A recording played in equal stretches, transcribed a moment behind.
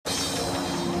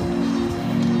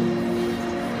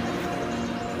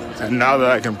And now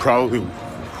that I can probably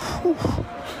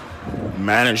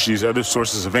manage these other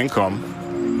sources of income,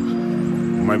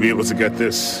 I might be able to get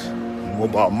this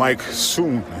mobile mic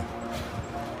soon.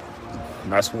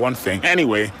 That's one thing.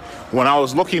 Anyway, when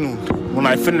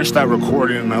I finished that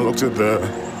recording and I looked at the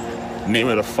name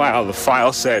of the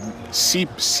file said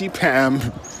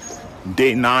CPAM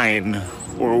day 9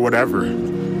 or whatever.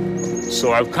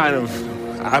 So I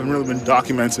haven't really been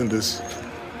documenting this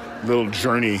little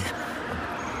journey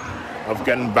of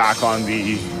getting back on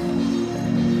the,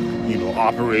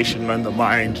 Operation Mend the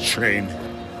Mind train.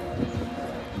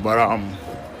 But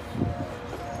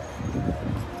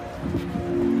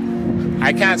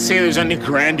I can't say there's any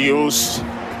grandiose,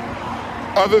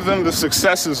 other than the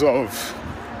successes of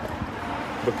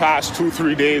the past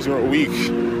 2-3 days or a week.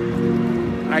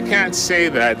 I can't say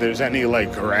that there's any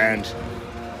grand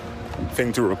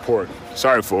thing to report.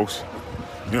 Sorry, folks.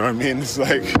 You know what I mean? It's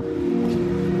like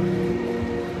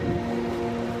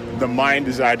the mind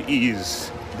is at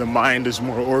ease. The mind is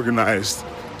more organized.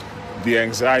 The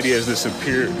anxiety has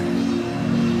disappeared.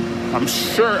 I'm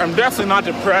definitely not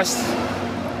depressed.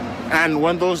 And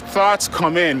when those thoughts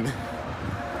come in,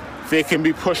 they can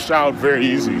be pushed out very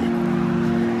easy.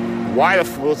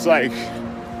 It's like,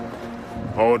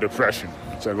 depression.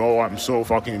 It's like, I'm so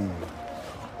fucking,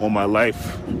 my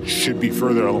life should be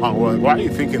further along. Well, why are you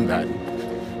thinking that?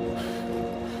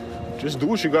 Just do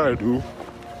what you gotta do.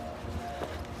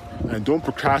 And don't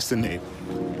procrastinate.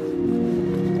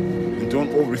 And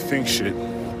don't overthink shit.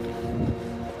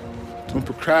 Don't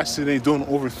procrastinate, don't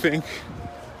overthink.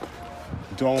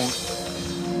 Don't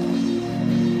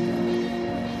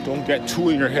get too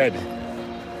in your head.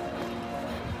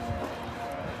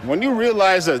 When you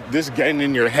realize that this getting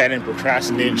in your head and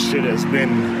procrastinating shit has been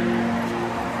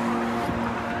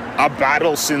a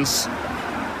battle since,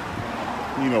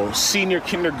 senior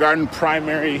kindergarten,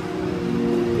 primary,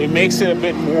 it makes it a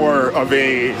bit more of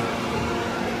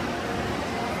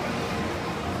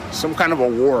some kind of a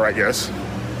war, I guess.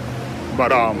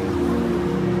 But,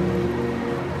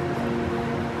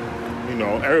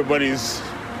 everybody's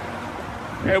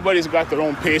got their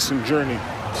own pace and journey.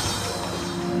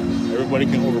 Everybody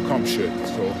can overcome shit,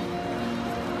 so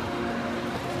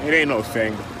it ain't no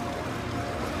thing.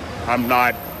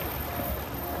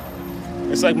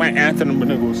 It's like my aunt I'm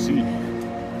gonna go see.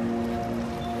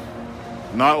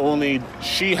 Not only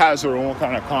she has her own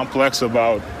kind of complex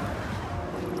about,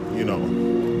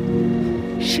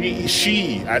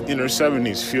 she in her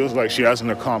 70s feels like she hasn't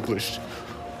accomplished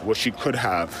what she could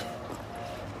have.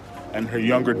 And her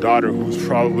younger daughter, who's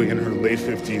probably in her late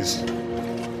 50s,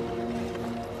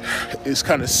 is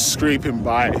kind of scraping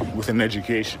by with an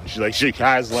education. She didn't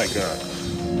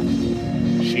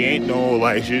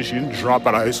drop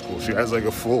out of high school. She has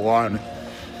a full-on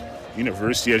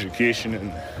university education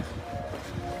in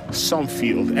some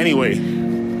field. Anyway,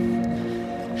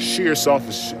 she herself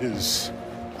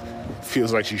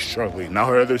feels like she's struggling. Now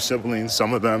her other siblings,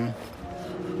 some of them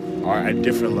are at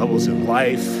different levels in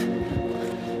life.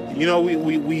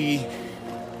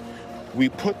 We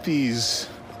put these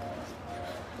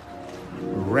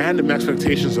random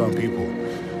expectations on people.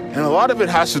 And a lot of it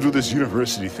has to do with this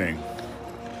university thing.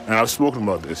 And I've spoken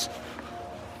about this.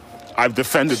 I've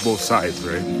defended both sides,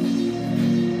 right?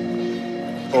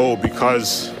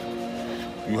 Because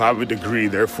you have a degree,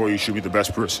 therefore you should be the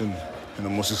best person and the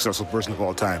most successful person of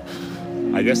all time.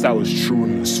 I guess that was true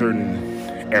in a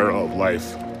certain era of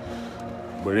life,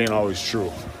 but it ain't always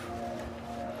true.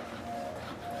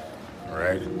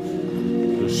 Right?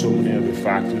 There's so many other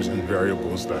factors and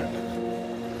variables that,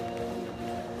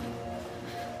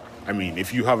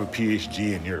 if you have a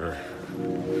PhD and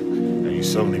you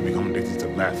suddenly become addicted to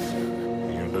meth,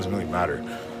 it doesn't really matter.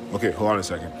 Okay, hold on a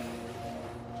second.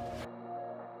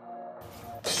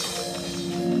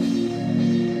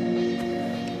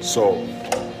 So,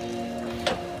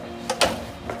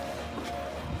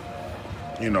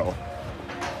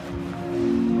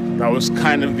 that was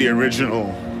kind of the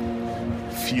original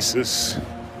thesis,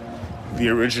 the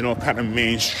original kind of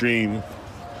mainstream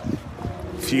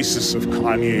thesis of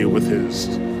Kanye with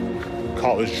his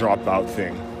college dropout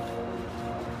thing.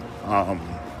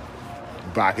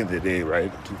 Back in the day,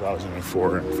 right?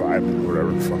 2004 and 5 and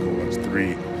whatever the fuck it was,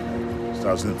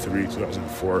 2003,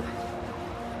 2004.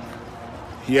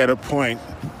 He had a point.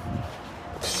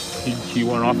 He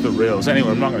went off the rails.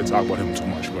 Anyway, I'm not going to talk about him too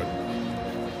much, but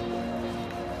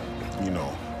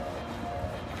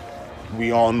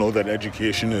we all know that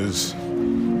education is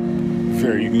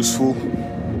very useful.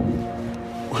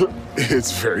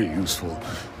 It's very useful.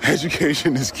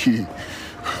 Education is key.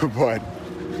 But,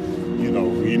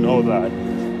 we know that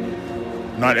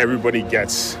not everybody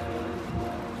gets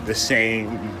the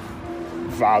same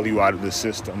value out of the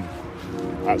system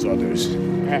as others.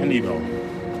 And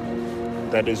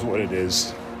that is what it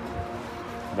is.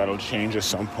 That'll change at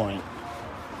some point.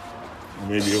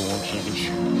 Maybe it won't change.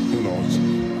 Who knows?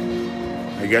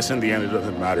 I guess in the end it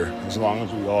doesn't matter. As long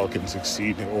as we all can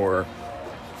succeed or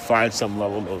find some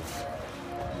level of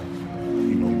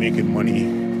making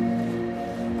money.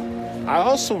 I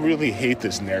also really hate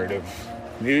this narrative.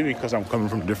 Maybe because I'm coming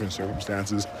from different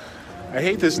circumstances. I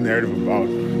hate this narrative about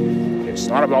it's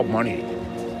not about money.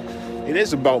 It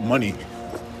is about money.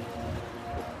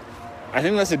 I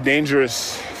think that's a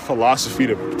dangerous philosophy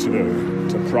to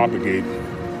propagate.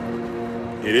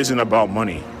 It isn't about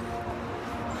money.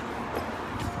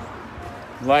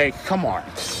 Like, come on.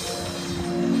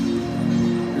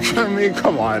 I mean,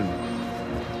 come on.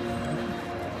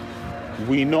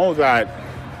 We know that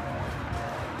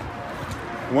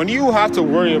when you have to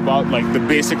worry about like the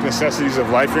basic necessities of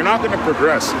life, you're not going to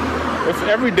progress. If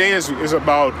every day is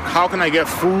about how can I get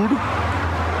food,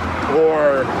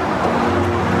 or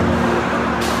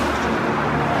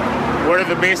what are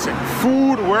the basic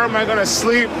food, where am I going to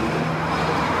sleep?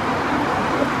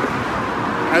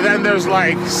 And then there's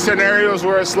like scenarios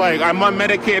where it's like I'm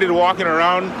unmedicated walking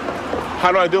around.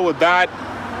 How do I deal with that?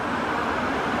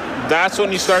 That's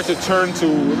when you start to turn to,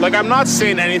 like, I'm not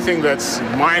saying anything that's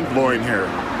mind-blowing here.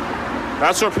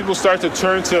 That's where people start to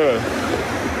turn to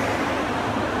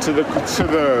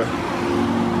the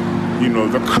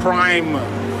the crime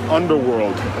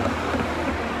underworld.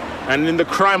 And in the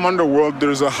crime underworld,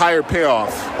 there's a higher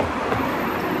payoff.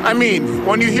 I mean,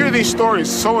 when you hear these stories,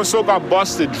 so-and-so got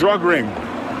busted, drug ring,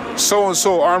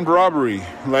 so-and-so armed robbery.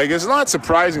 Like, it's not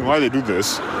surprising why they do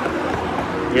this.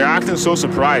 You're acting so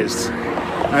surprised.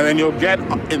 And then you'll get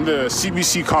in the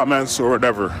CBC comments or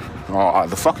whatever,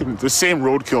 the same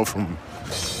roadkill from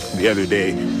the other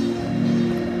day.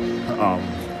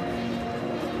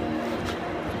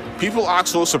 People act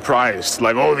so surprised,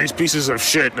 like, oh, these pieces of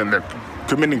shit, and they're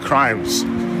committing crimes.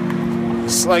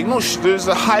 It's like, no, there's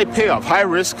a high payoff, high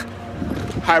risk,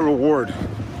 high reward.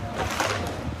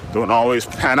 Don't always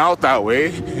pan out that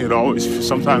way.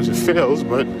 Sometimes it fails,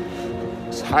 but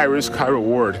it's high risk, high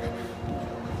reward.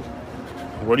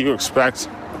 What do you expect?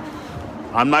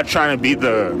 I'm not trying to be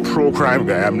the pro-crime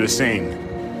guy. I'm just saying,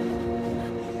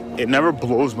 it never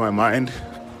blows my mind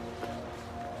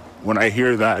when I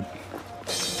hear that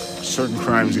certain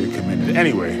crimes get committed.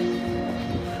 Anyway,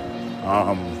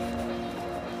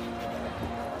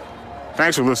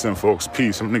 thanks for listening, folks.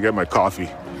 Peace. I'm gonna get my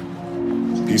coffee.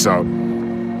 Peace out.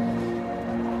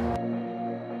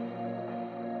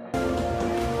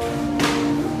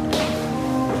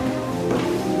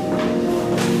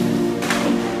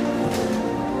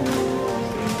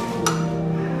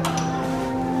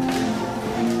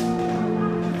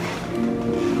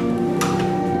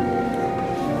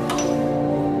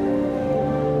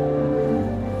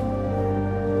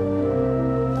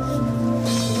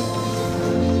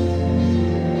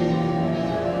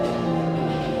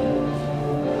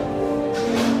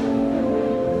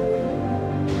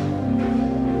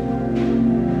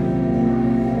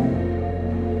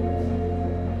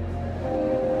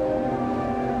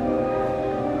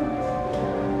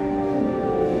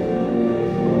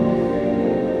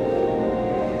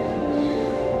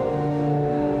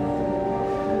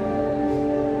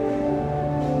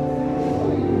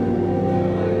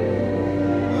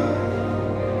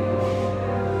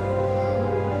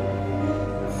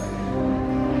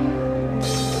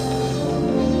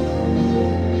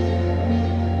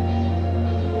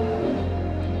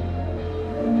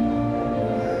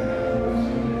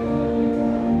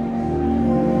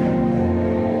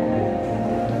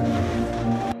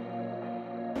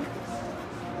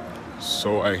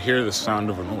 So I hear the sound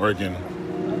of an organ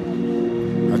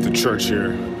at the church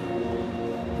here.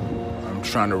 I'm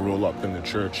trying to roll up in the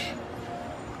church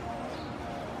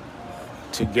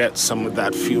to get some of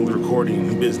that field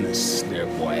recording business there,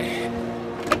 boy.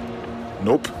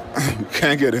 Nope,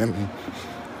 can't get in.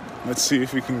 Let's see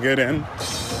if we can get in.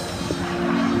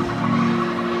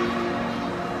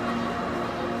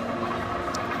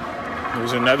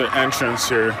 There's another entrance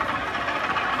here.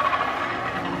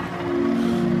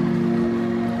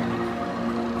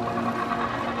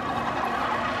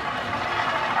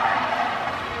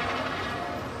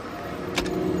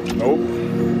 Nope.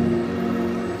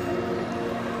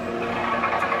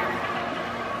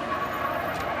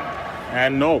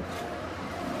 And nope.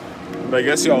 But I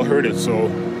guess y'all heard it, so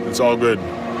it's all good.